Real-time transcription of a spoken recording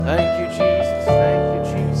Thank you, Jesus. Thank you,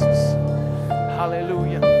 Jesus.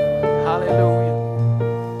 Hallelujah. Hallelujah.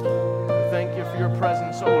 Thank you for your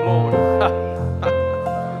presence, oh Lord.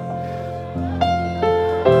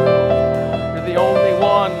 You're the only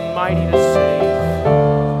one mighty to save.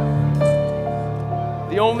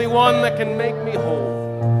 The only one that can make me whole.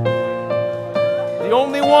 The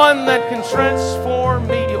only one that can transform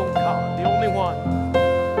me, oh God. The only one.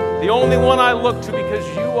 The only one I look to because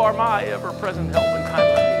you are my ever-present help in time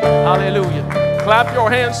of need. Hallelujah. Clap your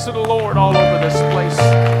hands to the Lord all over this place.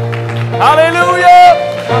 Hallelujah.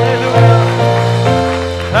 Hallelujah.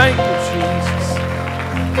 Thank you, Jesus.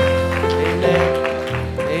 Amen.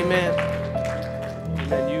 Amen.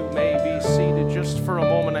 Amen. You may be seated just for a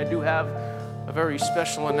moment. I do have a very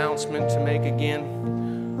special announcement to make again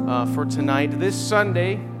for tonight. This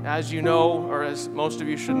Sunday, as you know, or as most of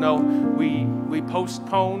you should know, we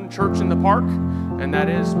postpone Church in the Park, and that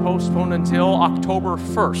is postponed until October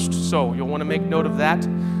 1st. So you'll want to make note of that.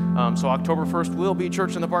 So October 1st will be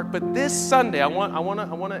Church in the Park. But this Sunday, I want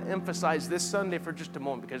to emphasize this Sunday for just a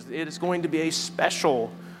moment because it is going to be a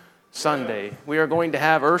special Sunday. We are going to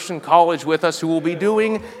have Urshan College with us, who will be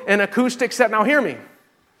doing an acoustic set. Now, hear me.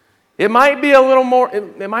 It might be a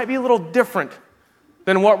little different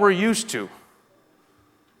than what we're used to.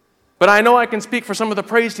 But I know I can speak for some of the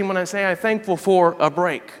praise team when I say I'm thankful for a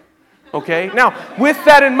break. Okay? Now, with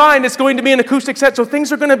that in mind, it's going to be an acoustic set, so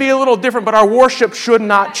things are going to be a little different, but our worship should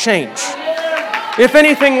not change. If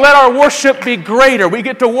anything, let our worship be greater. We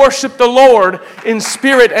get to worship the Lord in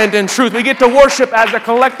spirit and in truth. We get to worship as a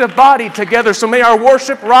collective body together. So may our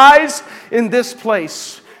worship rise in this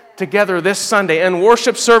place together this Sunday. And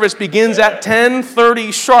worship service begins at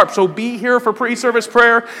 10:30 sharp. So be here for pre-service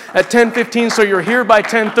prayer at 10:15. So you're here by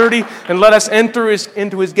 10:30. And let us enter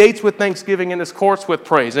into His gates with thanksgiving and His courts with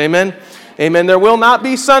praise. Amen. Amen. There will not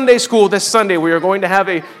be Sunday school this Sunday. We are going to have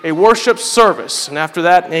a worship service. And after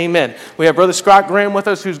that, amen. We have Brother Scott Graham with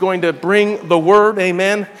us, who's going to bring the word.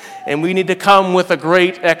 Amen. And we need to come with a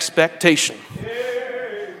great expectation.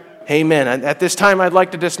 Amen. At this time, I'd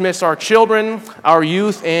like to dismiss our children, our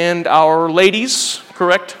youth, and our ladies,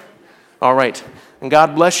 correct? All right. And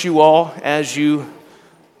God bless you all as you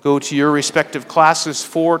go to your respective classes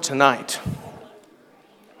for tonight.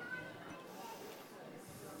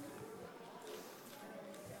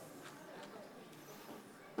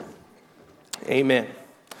 Amen.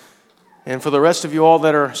 And for the rest of you all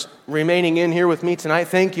that are remaining in here with me tonight,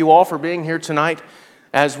 thank you all for being here tonight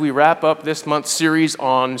as we wrap up this month's series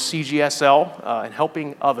on CGSL and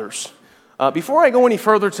helping others. Before I go any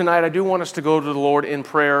further tonight, I do want us to go to the Lord in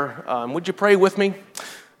prayer. Would you pray with me?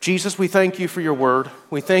 Jesus, we thank you for your word.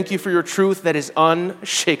 We thank you for your truth that is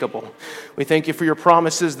unshakable. We thank you for your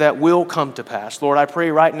promises that will come to pass. Lord, I pray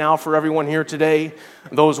right now for everyone here today,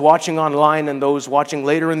 those watching online and those watching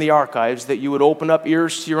later in the archives, that you would open up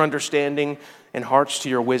ears to your understanding and hearts to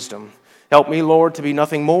your wisdom. Help me, Lord, to be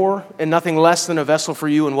nothing more and nothing less than a vessel for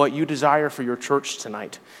you and what you desire for your church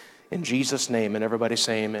tonight. In Jesus' name, and everybody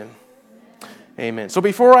say amen. Amen. So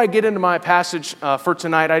before I get into my passage for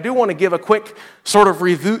tonight, I do want to give a quick sort of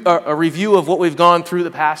review of what we've gone through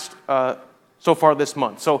the past so far this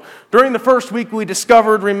month. So during the first week, we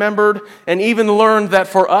discovered, remembered, and even learned that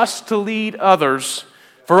for us to lead others,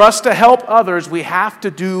 for us to help others, we have to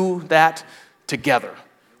do that together.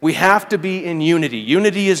 We have to be in unity.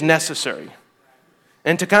 Unity is necessary.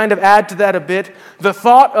 And to kind of add to that a bit, the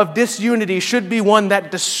thought of disunity should be one that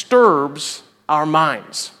disturbs our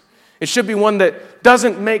minds. It should be one that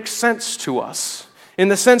doesn't make sense to us, in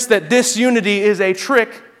the sense that disunity is a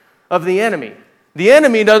trick of the enemy. The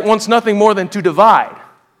enemy wants nothing more than to divide.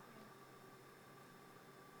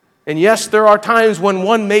 And yes, there are times when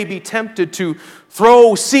one may be tempted to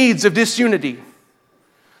throw seeds of disunity.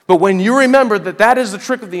 But when you remember that that is the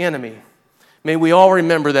trick of the enemy, may we all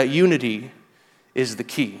remember that unity is the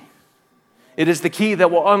key. It is the key that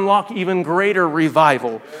will unlock even greater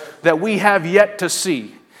revival that we have yet to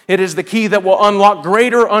see. It is the key that will unlock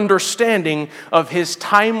greater understanding of His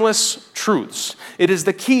timeless truths. It is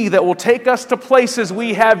the key that will take us to places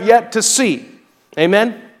we have yet to see.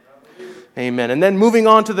 Amen? Amen. And then moving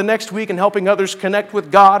on to the next week and helping others connect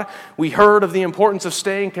with God, we heard of the importance of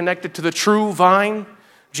staying connected to the true vine,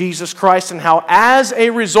 Jesus Christ, and how as a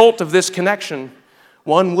result of this connection,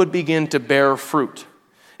 one would begin to bear fruit.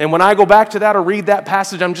 And when I go back to that or read that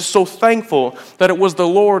passage, I'm just so thankful that it was the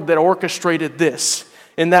Lord that orchestrated this.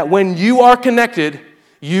 And that when you are connected,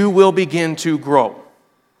 you will begin to grow.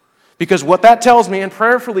 Because what that tells me and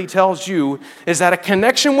prayerfully tells you is that a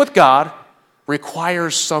connection with God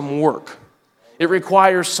requires some work. It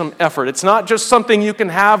requires some effort. It's not just something you can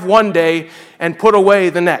have one day and put away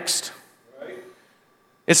the next.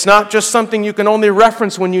 It's not just something you can only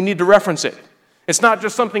reference when you need to reference it. It's not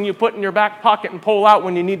just something you put in your back pocket and pull out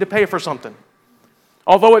when you need to pay for something.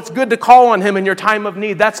 Although it's good to call on him in your time of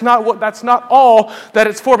need, that's not all that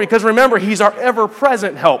it's for, because remember, he's our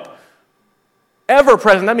ever-present help.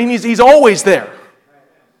 Ever-present, that means he's always there.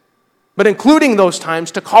 But including those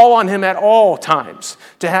times, to call on him at all times,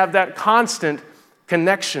 to have that constant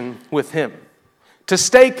connection with him, to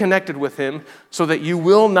stay connected with him so that you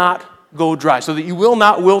will not go dry, so that you will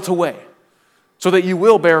not wilt away, so that you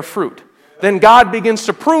will bear fruit. Then God begins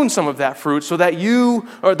to prune some of that fruit so that you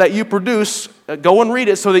produce, go and read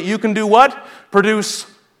it, so that you can do what? Produce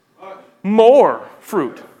more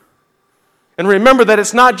fruit. And remember that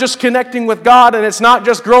it's not just connecting with God and it's not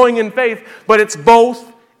just growing in faith, but it's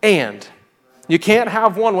both and. You can't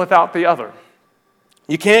have one without the other.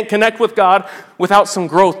 You can't connect with God without some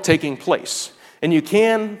growth taking place. And you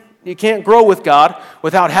can't grow with God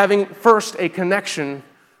without having first a connection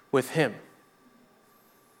with him.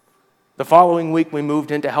 The following week, we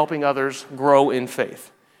moved into helping others grow in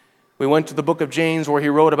faith. We went to the book of James, where he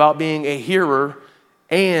wrote about being a hearer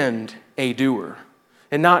and a doer,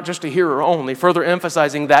 and not just a hearer only, further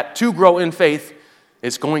emphasizing that to grow in faith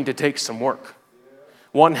is going to take some work.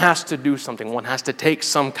 One has to do something. One has to take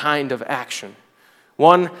some kind of action.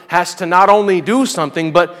 One has to not only do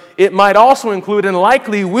something, but it might also include, and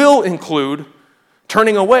likely will include,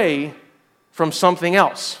 turning away from something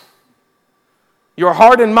else. Your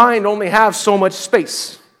heart and mind only have so much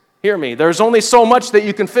space. Hear me. There's only so much that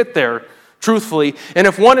you can fit there, truthfully. And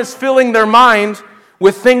if one is filling their mind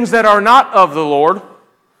with things that are not of the Lord,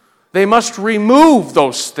 they must remove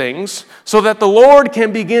those things so that the Lord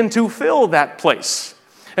can begin to fill that place.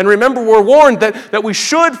 And remember, we're warned that we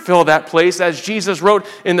should fill that place, as Jesus wrote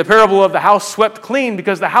in the parable of the house swept clean,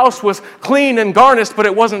 because the house was clean and garnished, but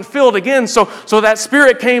it wasn't filled again. So that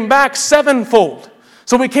Spirit came back sevenfold.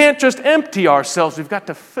 So we can't just empty ourselves. We've got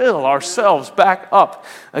to fill ourselves back up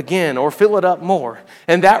again, or fill it up more.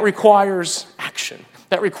 And that requires action.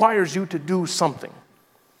 That requires you to do something.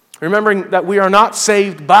 Remembering that we are not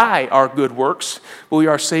saved by our good works, but we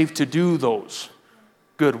are saved to do those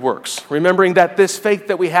good works. Remembering that this faith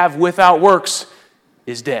that we have without works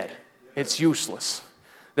is dead. It's useless.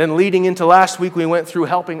 Then leading into last week, we went through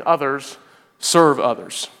helping others serve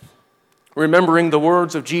others. Remembering the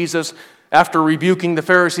words of Jesus after rebuking the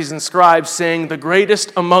Pharisees and scribes, saying, "The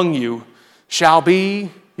greatest among you shall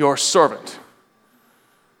be your servant."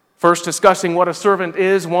 First discussing what a servant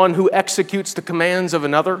is, one who executes the commands of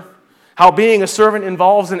another. How being a servant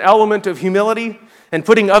involves an element of humility and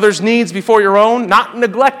putting others' needs before your own, not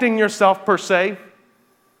neglecting yourself per se.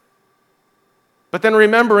 But then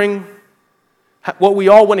remembering what we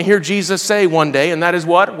all want to hear Jesus say one day, and that is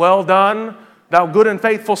what? "Well done, thou good and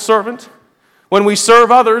faithful servant." When we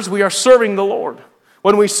serve others, we are serving the Lord.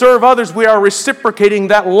 When we serve others, we are reciprocating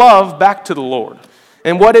that love back to the Lord.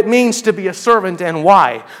 And what it means to be a servant and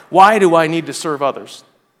why. Why do I need to serve others?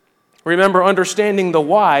 Remember, understanding the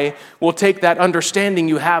why will take that understanding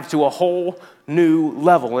you have to a whole new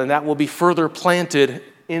level, and that will be further planted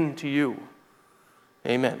into you.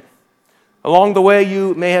 Amen. Along the way,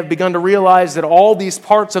 you may have begun to realize that all these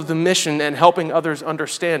parts of the mission and helping others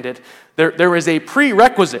understand it, there is a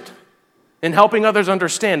prerequisite in helping others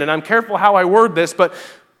understand. And I'm careful how I word this, but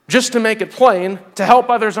just to make it plain, to help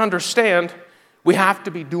others understand, we have to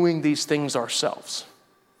be doing these things ourselves.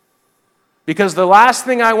 Because the last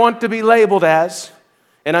thing I want to be labeled as,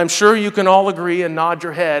 and I'm sure you can all agree and nod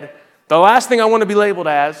your head, the last thing I want to be labeled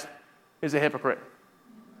as is a hypocrite.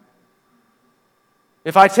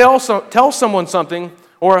 If I tell someone something,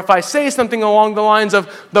 or if I say something along the lines of,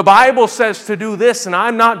 "The Bible says to do this and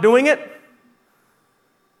I'm not doing it,"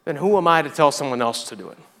 then who am I to tell someone else to do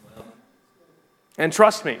it? And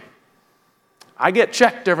trust me, I get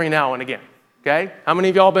checked every now and again, okay? How many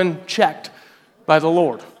of y'all been checked by the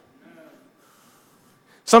Lord?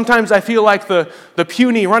 Sometimes I feel like the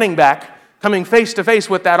puny running back coming face to face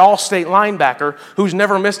with that all-state linebacker who's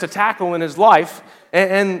never missed a tackle in his life,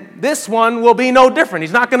 and this one will be no different.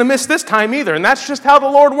 He's not going to miss this time either, and that's just how the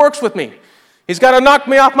Lord works with me. He's got to knock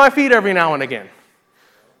me off my feet every now and again.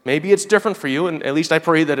 Maybe it's different for you, and at least I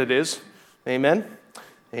pray that it is. Amen?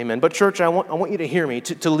 Amen. But church, I want you to hear me.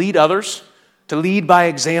 To lead others, to lead by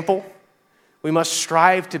example, we must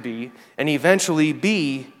strive to be and eventually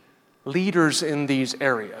be leaders in these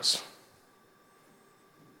areas.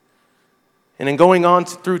 And in going on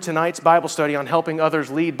through tonight's Bible study on helping others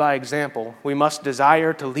lead by example, we must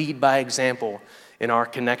desire to lead by example in our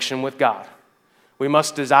connection with God. We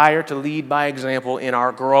must desire to lead by example in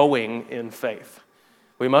our growing in faith.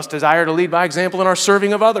 We must desire to lead by example in our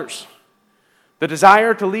serving of others. The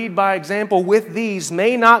desire to lead by example with these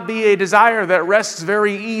may not be a desire that rests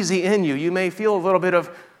very easy in you. You may feel a little bit of,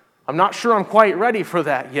 I'm not sure I'm quite ready for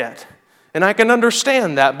that yet. And I can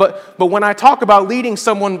understand that. But when I talk about leading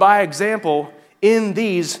someone by example in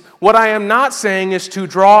these, what I am not saying is to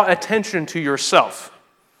draw attention to yourself.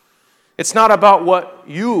 It's not about what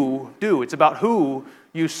you do. It's about who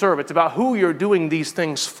you serve. It's about who you're doing these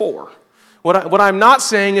things for. What I'm not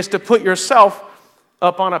saying is to put yourself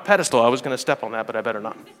up on a pedestal. I was going to step on that, but I better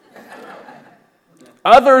not.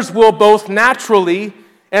 Others will both naturally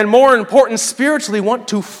and, more important, spiritually want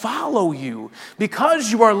to follow you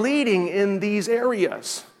because you are leading in these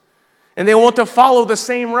areas. And they want to follow the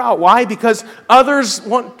same route. Why? Because others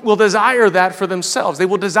will desire that for themselves. They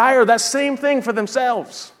will desire that same thing for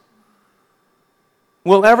themselves.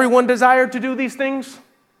 Will everyone desire to do these things?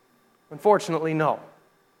 Unfortunately, no.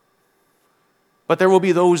 But there will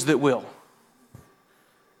be those that will.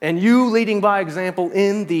 And you leading by example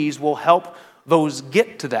in these will help those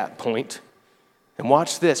get to that point. And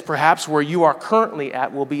watch this, perhaps where you are currently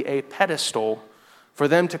at will be a pedestal for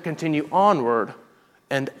them to continue onward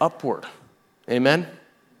and upward. Amen?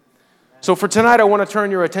 So for tonight, I want to turn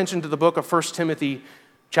your attention to the book of 1 Timothy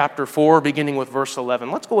chapter 4, beginning with verse 11.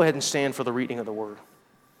 Let's go ahead and stand for the reading of the word.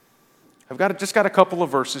 I've just got a couple of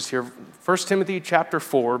verses here. 1 Timothy chapter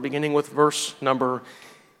 4, beginning with verse number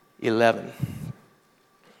 11.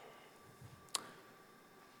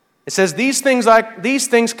 It says, These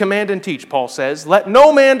things command and teach, Paul says. Let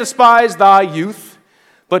no man despise thy youth,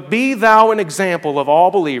 but be thou an example of all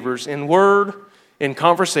believers in word, in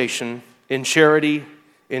conversation, in charity,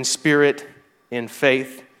 in spirit, in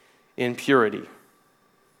faith, in purity.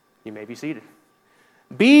 You may be seated.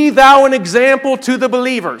 Be thou an example to the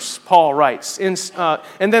believers, Paul writes, and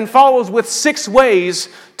then follows with 6 ways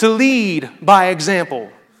to lead by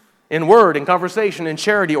example. In word, in conversation, in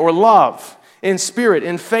charity or love, in spirit,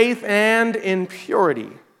 in faith, and in purity.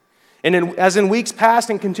 And as in weeks past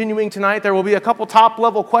and continuing tonight, there will be a couple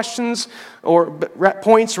top-level questions or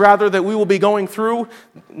points, rather, that we will be going through.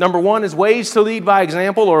 Number 1 is ways to lead by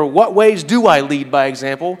example, or what ways do I lead by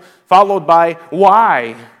example, followed by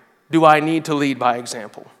why do I need to lead by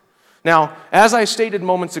example. Now, as I stated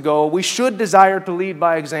moments ago, we should desire to lead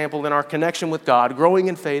by example in our connection with God, growing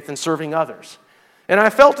in faith and serving others. And I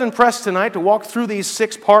felt impressed tonight to walk through these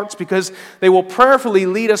 6 parts because they will prayerfully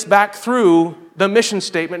lead us back through the mission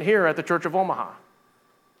statement here at the Church of Omaha.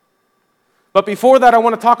 But before that, I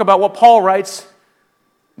want to talk about what Paul writes,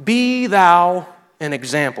 be thou an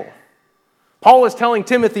example. Paul is telling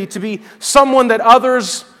Timothy to be someone that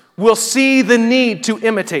others will see the need to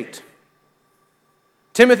imitate.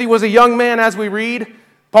 Timothy was a young man, as we read.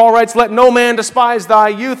 Paul writes, let no man despise thy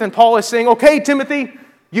youth. And Paul is saying, okay, Timothy,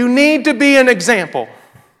 you need to be an example.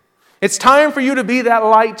 It's time for you to be that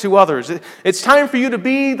light to others. It's time for you to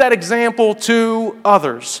be that example to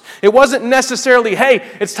others. It wasn't necessarily, hey,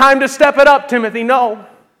 it's time to step it up, Timothy. No.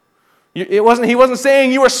 He wasn't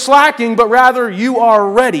saying you were slacking, but rather you are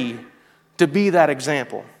ready to be that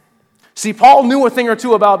example. See, Paul knew a thing or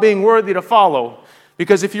two about being worthy to follow.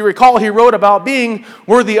 Because if you recall, he wrote about being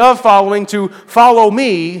worthy of following, to follow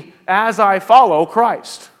me as I follow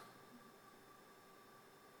Christ.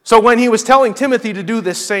 So when he was telling Timothy to do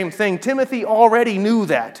this same thing, Timothy already knew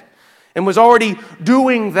that and was already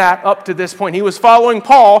doing that up to this point. He was following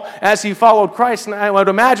Paul as he followed Christ, and I would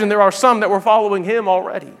imagine there are some that were following him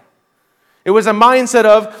already. It was a mindset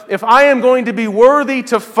of, if I am going to be worthy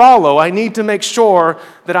to follow, I need to make sure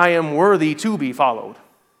that I am worthy to be followed.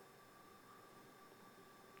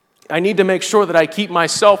 I need to make sure that I keep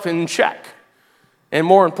myself in check. And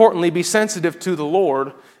more importantly, be sensitive to the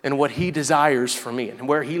Lord and what He desires for me and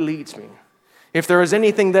where He leads me. If there is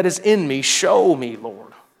anything that is in me, show me,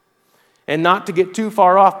 Lord. And not to get too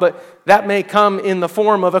far off, but that may come in the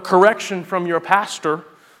form of a correction from your pastor,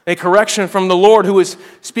 a correction from the Lord who is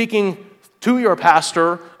speaking to your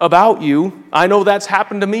pastor about you. I know that's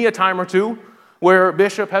happened to me a time or two, where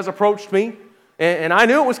Bishop has approached me, and I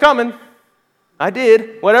knew it was coming. I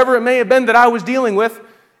did, whatever it may have been that I was dealing with,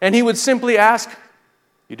 and he would simply ask,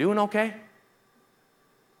 you doing okay?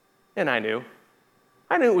 And I knew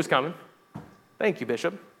it was coming. Thank you,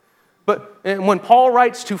 Bishop. But when Paul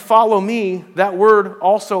writes to follow me, that word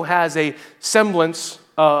also has a semblance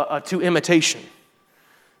to imitation.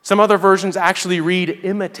 Some other versions actually read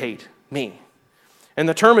imitate me. And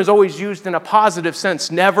the term is always used in a positive sense,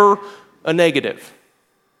 never a negative.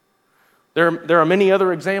 There are many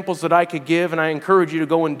other examples that I could give, and I encourage you to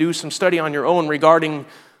go and do some study on your own regarding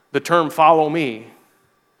the term follow me.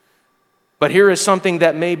 But here is something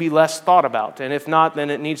that may be less thought about, and if not, then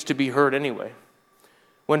it needs to be heard anyway.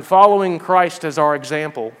 When following Christ as our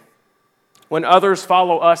example, when others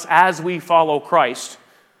follow us as we follow Christ,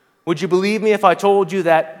 would you believe me if I told you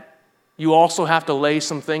that you also have to lay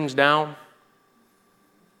some things down?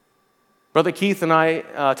 Brother Keith and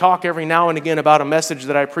I talk every now and again about a message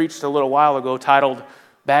that I preached a little while ago titled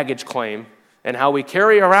Baggage Claim, and how we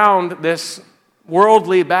carry around this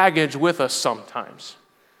worldly baggage with us sometimes.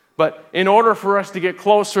 But in order for us to get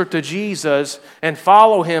closer to Jesus and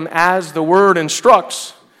follow him as the Word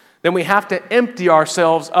instructs, then we have to empty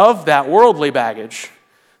ourselves of that worldly baggage,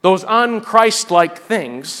 those un-Christ-like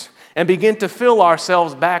things, and begin to fill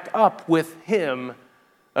ourselves back up with him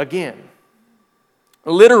again.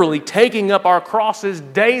 Literally taking up our crosses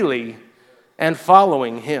daily and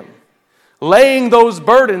following him. Laying those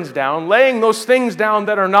burdens down, laying those things down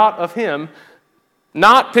that are not of him,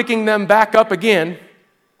 not picking them back up again.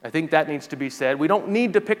 I think that needs to be said. We don't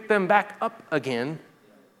need to pick them back up again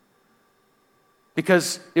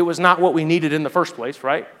because it was not what we needed in the first place,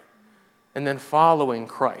 right? And then following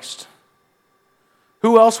Christ.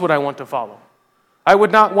 Who else would I want to follow? I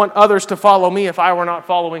would not want others to follow me if I were not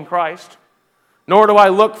following Christ. Nor do I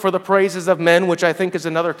look for the praises of men, which I think is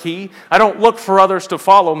another key. I don't look for others to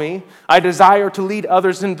follow me. I desire to lead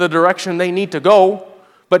others in the direction they need to go,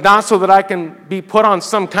 but not so that I can be put on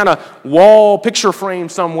some kind of wall picture frame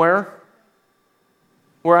somewhere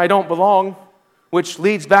where I don't belong, which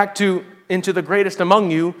leads back into the greatest among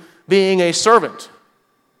you, being a servant.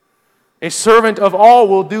 A servant of all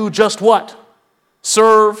will do just what?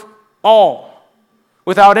 Serve all,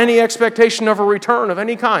 without any expectation of a return of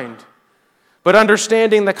any kind, but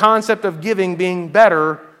understanding the concept of giving being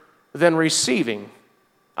better than receiving.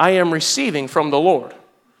 I am receiving from the Lord.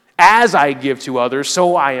 As I give to others,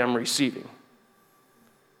 so I am receiving.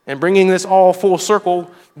 And bringing this all full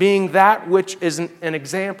circle, being that which is an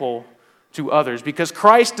example to others, because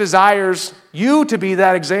Christ desires you to be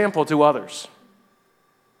that example to others.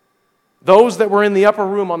 Those that were in the upper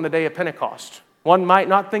room on the day of Pentecost, one might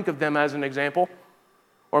not think of them as an example,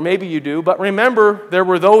 or maybe you do, but remember, there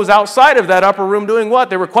were those outside of that upper room doing what?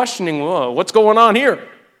 They were questioning, whoa, what's going on here?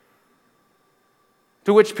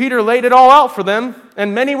 To which Peter laid it all out for them,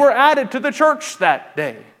 and many were added to the church that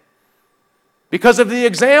day because of the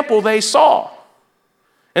example they saw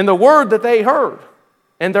and the word that they heard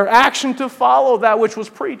and their action to follow that which was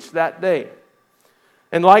preached that day.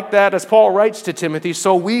 And like that, as Paul writes to Timothy,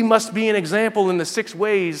 so we must be an example in the 6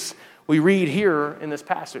 ways we read here in this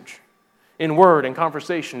passage. In word, in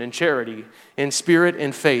conversation, in charity, in spirit,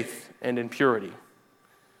 in faith, and in purity.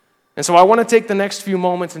 And so I want to take the next few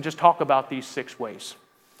moments and just talk about these 6 ways.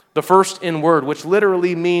 The first, in word, which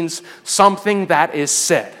literally means something that is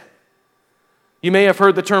said. You may have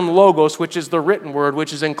heard the term logos, which is the written word,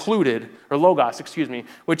 which is included, or logos,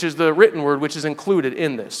 which is the written word, which is included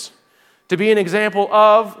in this. To be an example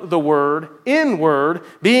of the word, in word,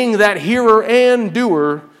 being that hearer and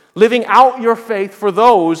doer, living out your faith for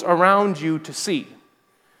those around you to see.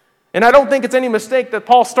 And I don't think it's any mistake that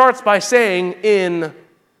Paul starts by saying in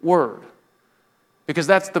word, because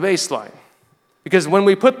that's the baseline. Because when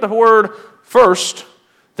we put the word first,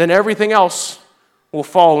 then everything else will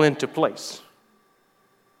fall into place.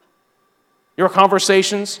 Your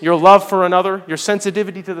conversations, your love for another, your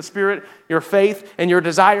sensitivity to the Spirit, your faith, and your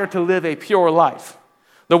desire to live a pure life.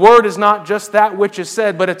 The word is not just that which is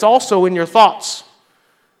said, but it's also in your thoughts.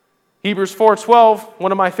 Hebrews 4:12,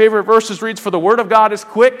 one of my favorite verses, reads, "For the word of God is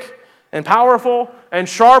quick and powerful and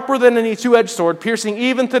sharper than any two-edged sword, piercing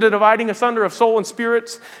even to the dividing asunder of soul and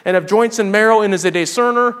spirits and of joints and marrow, and is a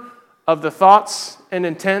discerner of the thoughts and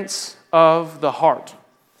intents of the heart."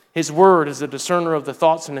 His word is a discerner of the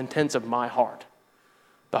thoughts and intents of my heart.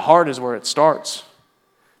 The heart is where it starts.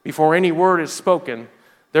 Before any word is spoken,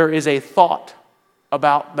 there is a thought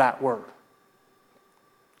about that word.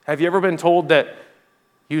 Have you ever been told that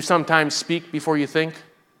you sometimes speak before you think?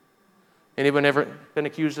 Anyone ever been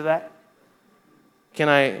accused of that? Can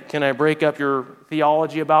I break up your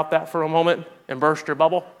theology about that for a moment and burst your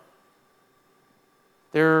bubble?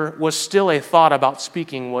 There was still a thought about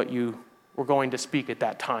speaking what you were going to speak at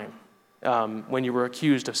that time. When you were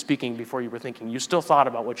accused of speaking before you were thinking, you still thought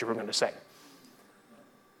about what you were going to say.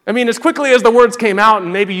 I mean, as quickly as the words came out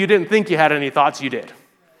and maybe you didn't think you had any thoughts, you did.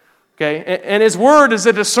 Okay? And his word is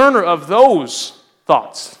a discerner of those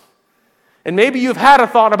thoughts. And maybe you've had a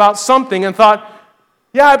thought about something and thought,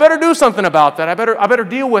 yeah, I better do something about that. I better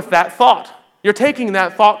deal with that thought. You're taking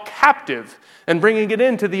that thought captive and bringing it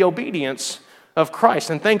into the obedience of Christ.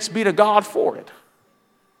 And thanks be to God for it.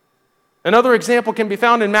 Another example can be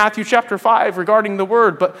found in Matthew chapter 5 regarding the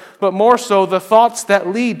word, but more so the thoughts that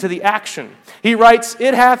lead to the action. He writes,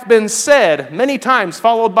 "It hath been said," many times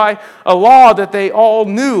followed by a law that they all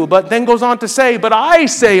knew, but then goes on to say, "But I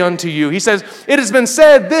say unto you." He says, "It has been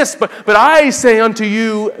said this, but I say unto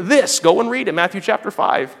you this." Go and read it, Matthew chapter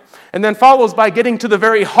 5. And then follows by getting to the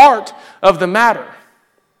very heart of the matter.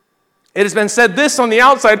 It has been said this on the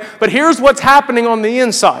outside, but here's what's happening on the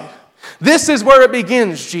inside. This is where it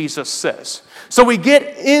begins, Jesus says. So we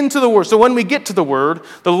get into the Word. So when we get to the Word,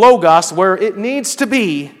 the Logos, where it needs to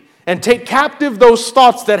be, and take captive those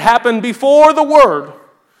thoughts that happened before the Word,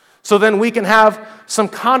 so then we can have some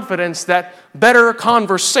confidence that better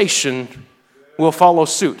conversation will follow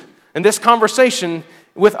suit. And this conversation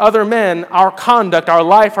with other men, our conduct, our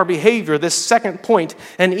life, our behavior, this second point,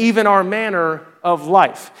 and even our manner of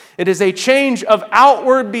life. It is a change of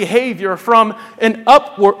outward behavior from an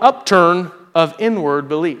upturn of inward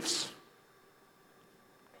beliefs.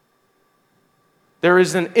 There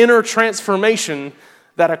is an inner transformation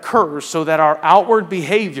that occurs so that our outward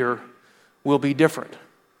behavior will be different.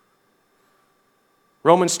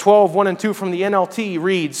 Romans 12, 1 and 2 from the NLT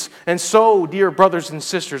reads, "And so, dear brothers and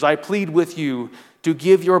sisters, I plead with you to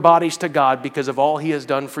give your bodies to God because of all He has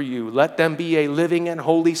done for you. Let them be a living and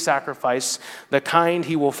holy sacrifice, the kind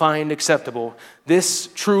He will find acceptable. This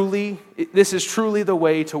is truly the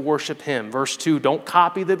way to worship Him." Verse 2, "Don't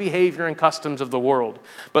copy the behavior and customs of the world,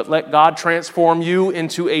 but let God transform you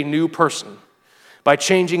into a new person by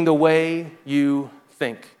changing the way you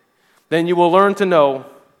think. Then you will learn to know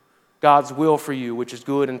God's will for you, which is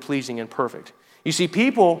good and pleasing and perfect." You see,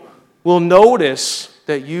 people will notice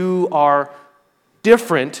that you are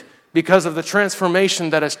different because of the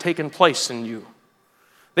transformation that has taken place in you.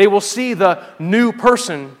 They will see the new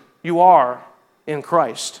person you are in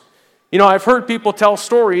Christ. You know, I've heard people tell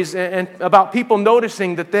stories and about people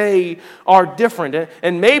noticing that they are different.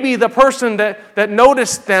 And maybe the person that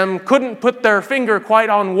noticed them couldn't put their finger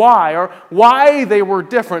quite on why or why they were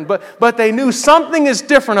different, but they knew something is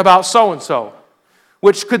different about so-and-so,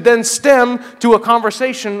 which could then stem to a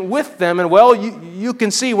conversation with them. And well, you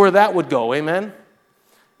can see where that would go, amen?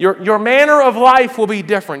 Your manner of life will be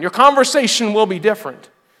different. Your conversation will be different.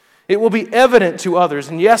 It will be evident to others.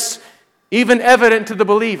 And yes, even evident to the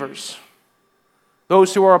believers,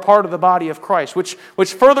 those who are a part of the body of Christ, which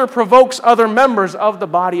further provokes other members of the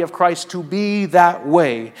body of Christ to be that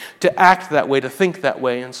way, to act that way, to think that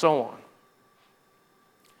way, and so on.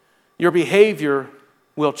 Your behavior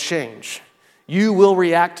will change. You will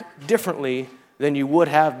react differently than you would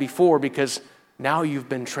have before because now you've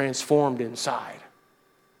been transformed inside.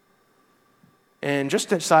 And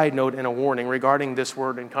just a side note and a warning regarding this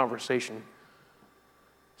word in conversation.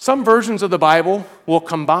 Some versions of the Bible will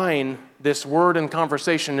combine this word and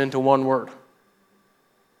conversation into one word.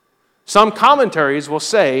 Some commentaries will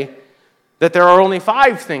say that there are only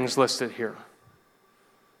 5 things listed here.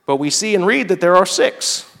 But we see and read that there are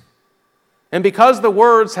 6. And because the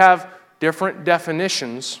words have different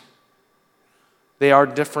definitions, they are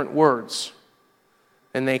different words.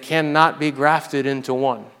 And they cannot be grafted into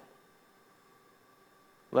one.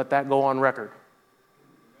 Let that go on record.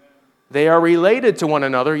 They are related to one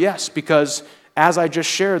another, yes, because as I just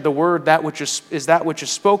shared, the word that which is that which is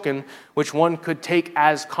spoken, which one could take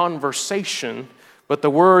as conversation, but the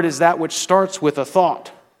word is that which starts with a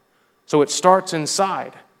thought. So it starts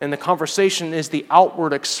inside, and the conversation is the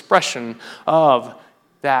outward expression of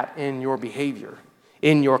that in your behavior,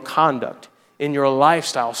 in your conduct, in your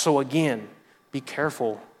lifestyle. So again, be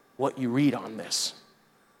careful what you read on this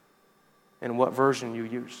and what version you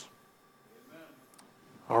use. Amen.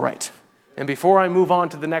 All right. And before I move on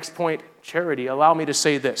to the next point, charity, allow me to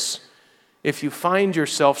say this. If you find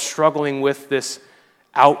yourself struggling with this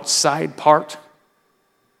outside part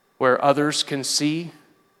where others can see,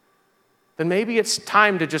 then maybe it's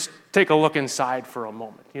time to just take a look inside for a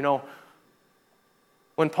moment. You know,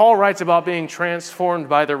 when Paul writes about being transformed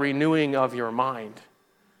by the renewing of your mind,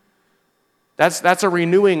 that's a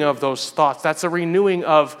renewing of those thoughts. That's a renewing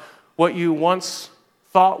of what you once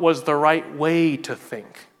thought was the right way to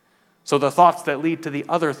think. So the thoughts that lead to the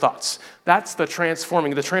other thoughts. That's the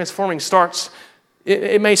transforming. The transforming starts,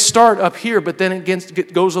 it may start up here, but then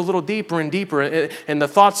it goes a little deeper and deeper. And the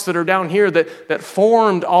thoughts that are down here that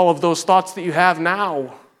formed all of those thoughts that you have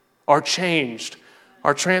now are changed,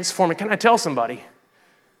 are transforming. Can I tell somebody?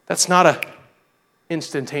 That's not an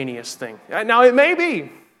instantaneous thing. Now it may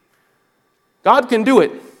be. God can do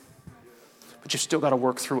it. But you still got to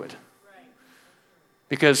work through it.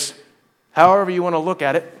 Because however you want to look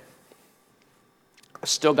at it, I've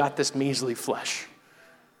still got this measly flesh.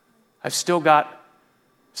 I've still got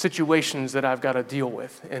situations that I've got to deal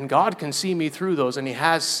with. And God can see me through those, and He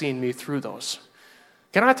has seen me through those.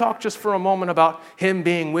 Can I talk just for a moment about Him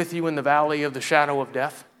being with you in the valley of the shadow of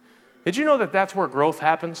death? Did you know that that's where growth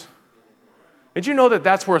happens? Did you know that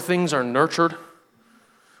that's where things are nurtured?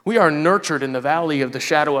 We are nurtured in the valley of the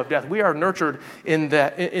shadow of death. We are nurtured in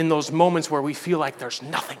those moments where we feel like there's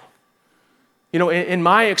nothing. You know, in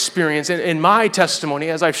my experience, in my testimony,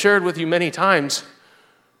 as I've shared with you many times,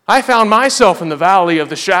 I found myself in the valley of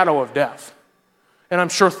the shadow of death. And I'm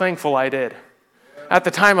sure thankful I did. At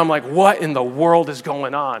the time, I'm like, what in the world is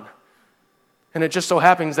going on? And it just so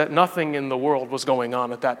happens that nothing in the world was going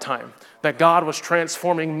on at that time. That God was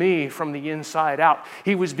transforming me from the inside out.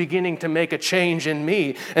 He was beginning to make a change in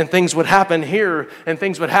me. And things would happen here and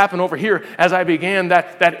things would happen over here as I began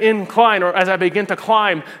that incline, or as I began to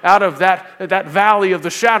climb out of that valley of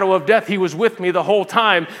the shadow of death. He was with me the whole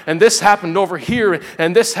time. And this happened over here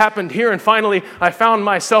and this happened here. And finally, I found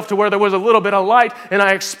myself to where there was a little bit of light, and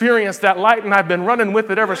I experienced that light, and I've been running with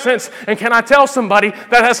it ever since. And can I tell somebody that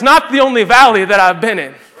that's not the only valley that I've been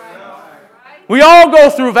in? We all go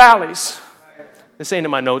through valleys. This ain't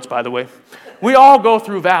in my notes, by the way. We all go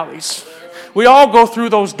through valleys. We all go through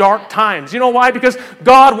those dark times. You know why? Because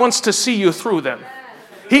God wants to see you through them.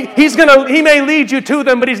 He may lead you to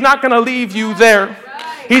them, but He's not going to leave you there.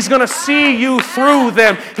 He's going to see you through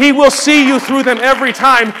them. He will see you through them every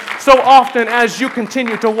time, so often as you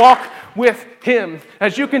continue to walk with Him.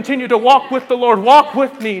 As you continue to walk with the Lord. Walk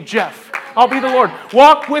with me, Jeff. I'll be the Lord.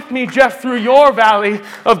 Walk with me, Jeff, through your valley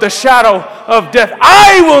of the shadow of death.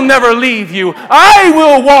 I will never leave you. I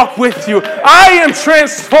will walk with you. I am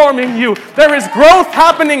transforming you. There is growth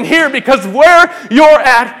happening here because where you're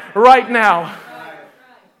at right now.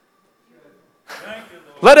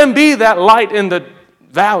 Let Him be that light in the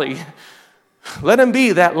valley. Let Him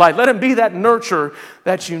be that light. Let Him be that nurture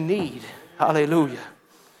that you need. Hallelujah.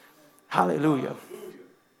 Hallelujah.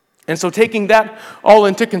 And so taking that all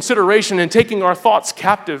into consideration and taking our thoughts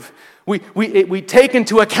captive, we take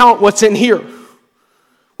into account what's in here.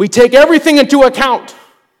 We take everything into account,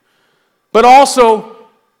 but also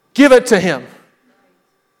give it to Him.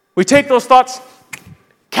 We take those thoughts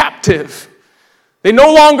captive. They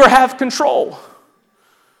no longer have control.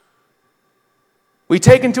 We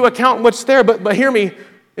take into account what's there, but hear me,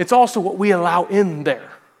 it's also what we allow in there.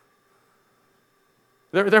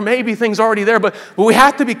 There may be things already there, but we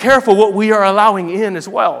have to be careful what we are allowing in as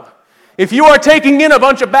well. If you are taking in a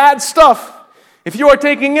bunch of bad stuff, if you are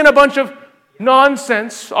taking in a bunch of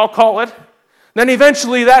nonsense, I'll call it, then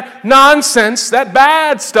eventually that nonsense, that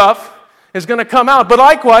bad stuff is going to come out. But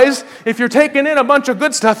likewise, if you're taking in a bunch of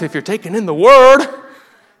good stuff, if you're taking in the Word,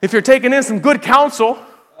 if you're taking in some good counsel,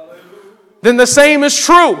 then the same is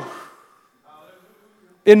true.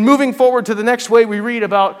 In moving forward to the next way, we read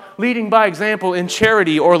about leading by example in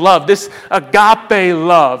charity or love, this agape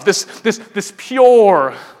love, this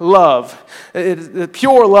pure love, the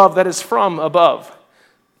pure love that is from above.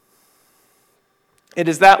 It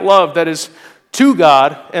is that love that is to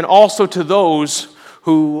God and also to those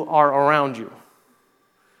who are around you.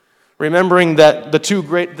 Remembering that the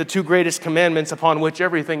two greatest commandments upon which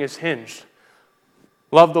everything is hinged.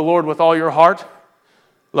 Love the Lord with all your heart,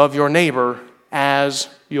 love your neighbor as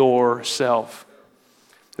yourself.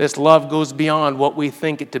 This love goes beyond what we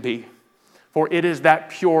think it to be. For it is that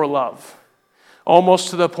pure love,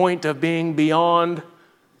 almost to the point of being beyond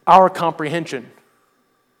our comprehension.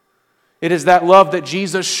 It is that love that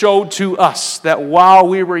Jesus showed to us, that while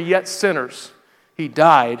we were yet sinners, He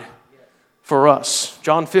died for us.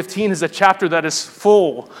 John 15 is a chapter that is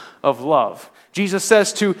full of love. Jesus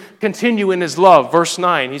says to continue in His love. Verse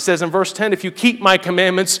 9, He says in verse 10, if you keep my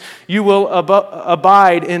commandments, you will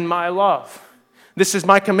abide in my love. This is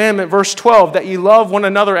my commandment, verse 12, that ye love one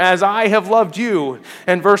another as I have loved you.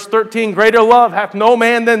 And verse 13, greater love hath no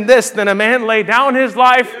man than this, than a man lay down his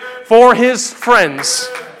life for his friends.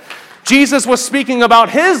 Jesus was speaking about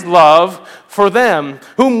His love for them,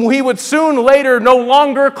 whom He would soon later no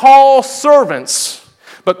longer call servants,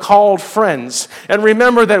 but called friends. And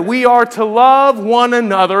remember that we are to love one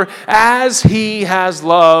another as He has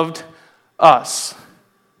loved us.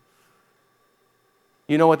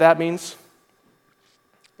 You know what that means?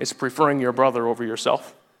 It's preferring your brother over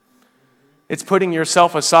yourself. It's putting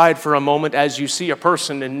yourself aside for a moment as you see a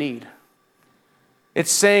person in need.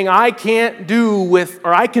 It's saying, I can do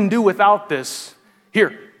without this.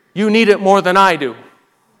 Here, you need it more than I do.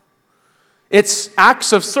 It's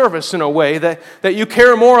acts of service in a way that you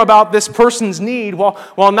care more about this person's need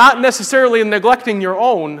while not necessarily neglecting your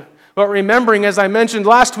own, but remembering, as I mentioned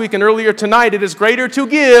last week and earlier tonight, it is greater to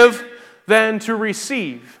give than to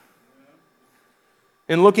receive.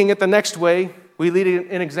 In looking at the next way, we lead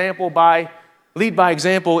by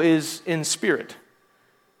example is in spirit,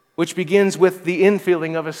 which begins with the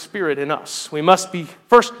infilling of a spirit in us. We must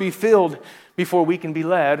first be filled before we can be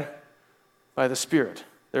led by the Spirit.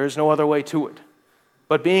 There is no other way to it.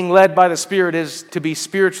 But being led by the Spirit is to be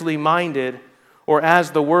spiritually minded, or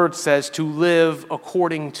as the Word says, to live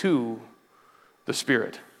according to the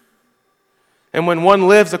Spirit. And when one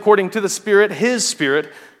lives according to the Spirit, His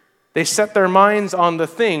Spirit, they set their minds on the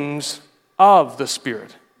things of the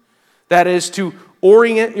Spirit. That is to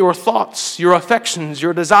orient your thoughts, your affections,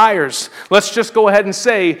 your desires. Let's just go ahead and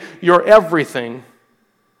say your everything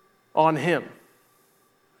on Him.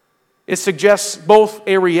 It suggests both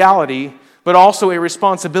a reality but also a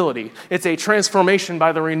responsibility. It's a transformation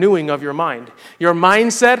by the renewing of your mind. Your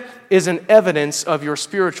mindset is an evidence of your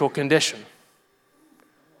spiritual condition.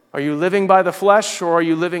 Are you living by the flesh or are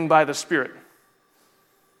you living by the Spirit?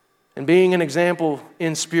 And being an example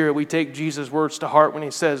in spirit, we take Jesus' words to heart when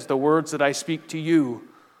He says, "The words that I speak to you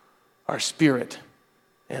are spirit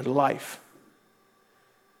and life."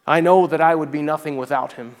 I know that I would be nothing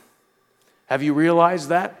without Him. Have you realized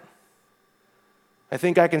that? I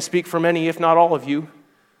think I can speak for many, if not all of you,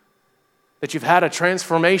 that you've had a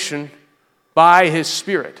transformation by His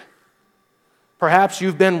Spirit. Perhaps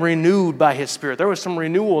you've been renewed by His Spirit. There was some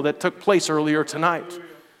renewal that took place earlier tonight.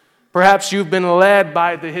 Perhaps you've been led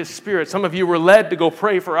by His Spirit. Some of you were led to go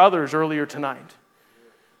pray for others earlier tonight.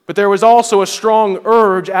 But there was also a strong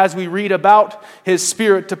urge as we read about His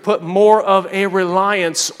Spirit to put more of a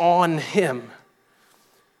reliance on Him.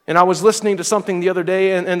 And I was listening to something the other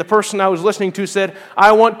day, and the person I was listening to said,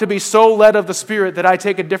 "I want to be so led of the Spirit that I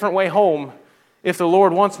take a different way home if the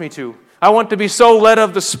Lord wants me to. I want to be so led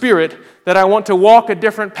of the Spirit that I want to walk a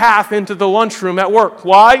different path into the lunchroom at work."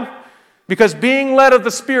 Why? Because being led of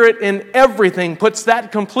the Spirit in everything puts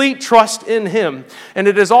that complete trust in Him. And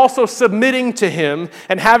it is also submitting to Him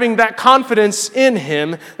and having that confidence in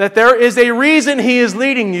Him that there is a reason He is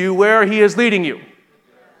leading you where He is leading you.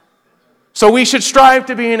 So we should strive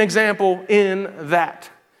to be an example in that.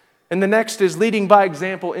 And the next is leading by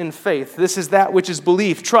example in faith. This is that which is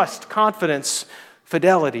belief, trust, confidence,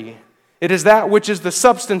 fidelity. It is that which is the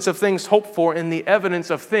substance of things hoped for and the evidence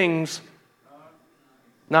of things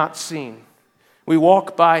not seen. We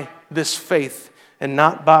walk by this faith and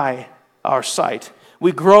not by our sight.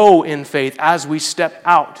 We grow in faith as we step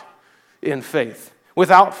out in faith.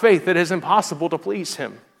 Without faith, it is impossible to please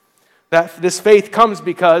Him. That this faith comes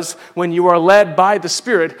because when you are led by the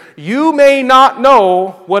Spirit, you may not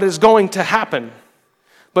know what is going to happen,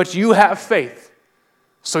 but you have faith,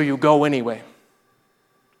 so you go anyway.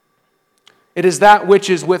 It is that which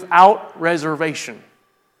is without reservation.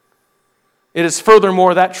 It is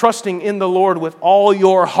furthermore that trusting in the Lord with all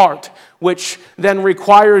your heart, which then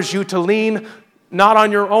requires you to lean not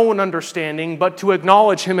on your own understanding, but to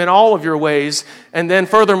acknowledge Him in all of your ways, and then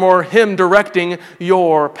furthermore, Him directing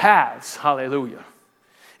your paths. Hallelujah.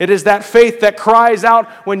 It is that faith that cries out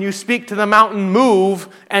when you speak to the mountain, "Move,"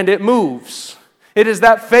 and it moves. It is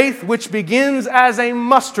that faith which begins as a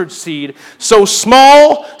mustard seed, so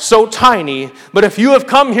small, so tiny, but if you have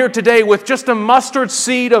come here today with just a mustard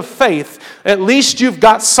seed of faith, at least you've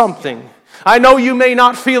got something. I know you may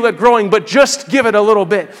not feel it growing, but just give it a little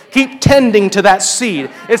bit. Keep tending to that seed.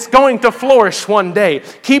 It's going to flourish one day.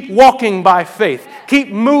 Keep walking by faith. Keep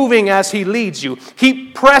moving as He leads you.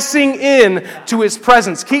 Keep pressing in to His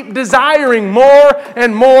presence. Keep desiring more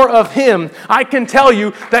and more of Him. I can tell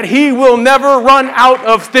you that He will never run out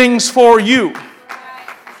of things for you.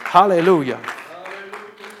 Hallelujah.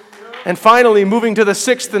 And finally, moving to the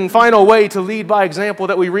sixth and final way to lead by example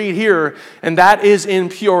that we read here, and that is in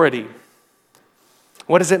purity.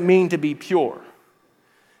 What does it mean to be pure?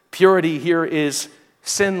 Purity here is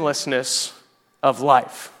sinlessness of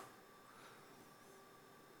life.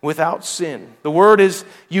 Without sin. The word is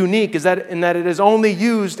unique in that it is only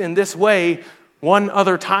used in this way one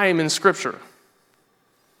other time in Scripture.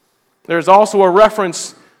 There's also a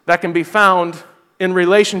reference that can be found in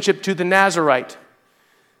relationship to the Nazirite.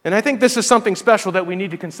 And I think this is something special that we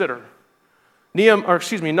need to consider.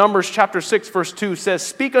 Numbers chapter 6, verse 2 says,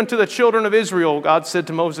 "Speak unto the children of Israel," God said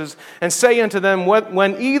to Moses, "and say unto them,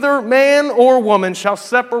 when either man or woman shall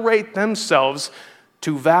separate themselves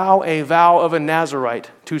to vow a vow of a Nazirite,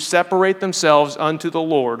 to separate themselves unto the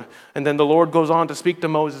Lord." And then the Lord goes on to speak to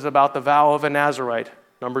Moses about the vow of a Nazirite,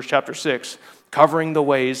 Numbers chapter 6, covering the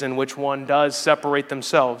ways in which one does separate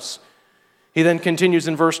themselves. He then continues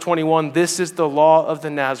in verse 21, "This is the law of the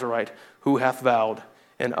Nazirite who hath vowed,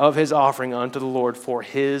 and of his offering unto the Lord for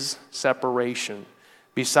his separation.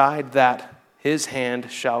 Beside that his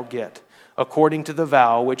hand shall get, according to the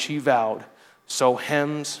vow which he vowed, so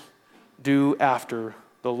hems do after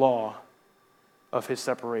the law of his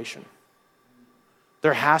separation.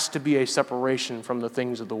 There has to be a separation from the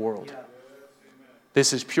things of the world.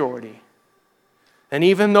 This is purity. And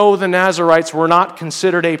even though the Nazarites were not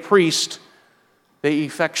considered a priest, they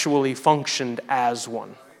effectually functioned as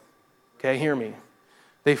one. Okay, hear me.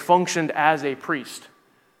 They functioned as a priest.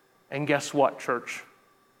 And guess what, church?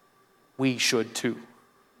 We should too.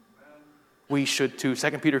 We should too.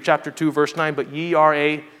 2 Peter chapter 2, verse 9, but ye are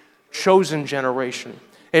a chosen generation,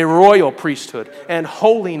 a royal priesthood, and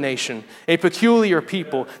holy nation, a peculiar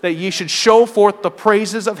people, that ye should show forth the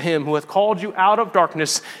praises of him who hath called you out of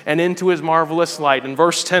darkness and into his marvelous light. In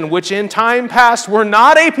verse 10, which in time past were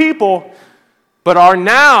not a people, but are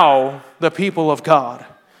now the people of God,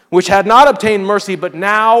 which had not obtained mercy, but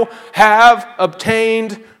now have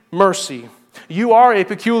obtained mercy. You are a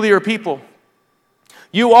peculiar people.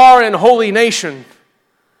 You are an holy nation.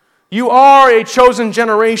 You are a chosen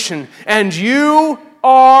generation. And you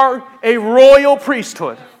are a royal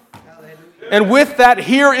priesthood. And with that,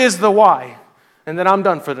 here is the why. And then I'm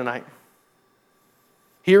done for tonight.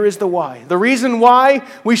 Here is the why. The reason why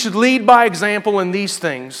we should lead by example in these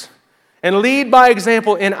things and lead by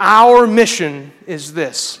example in our mission is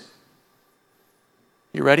this.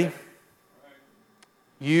 You ready?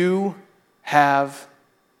 You have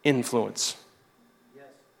influence.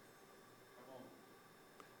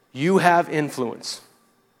 You have influence.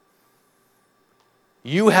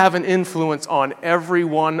 You have an influence on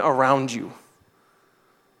everyone around you.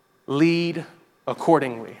 Lead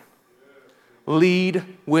accordingly. Lead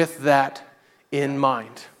with that in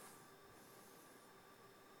mind.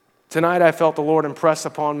 Tonight I felt the Lord impress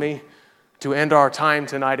upon me to end our time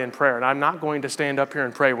tonight in prayer. And I'm not going to stand up here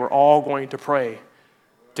and pray. We're all going to pray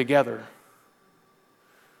together.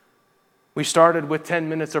 We started with 10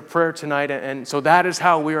 minutes of prayer tonight, and so that is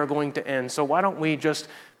how we are going to end. So why don't we just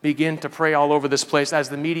begin to pray all over this place as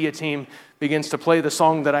the media team begins to play the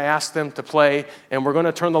song that I asked them to play, and we're going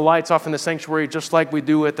to turn the lights off in the sanctuary just like we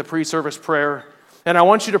do at the pre-service prayer. And I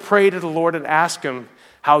want you to pray to the Lord and ask Him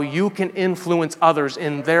how you can influence others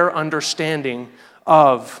in their understanding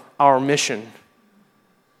of our mission.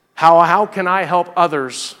 How can I help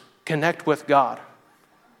others connect with God?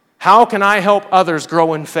 How can I help others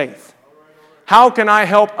grow in faith? How can I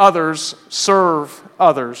help others serve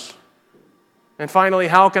others? And finally,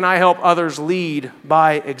 how can I help others lead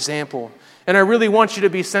by example? And I really want you to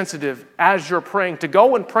be sensitive as you're praying, to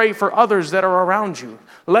go and pray for others that are around you.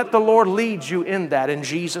 Let the Lord lead you in that in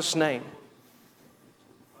Jesus' name.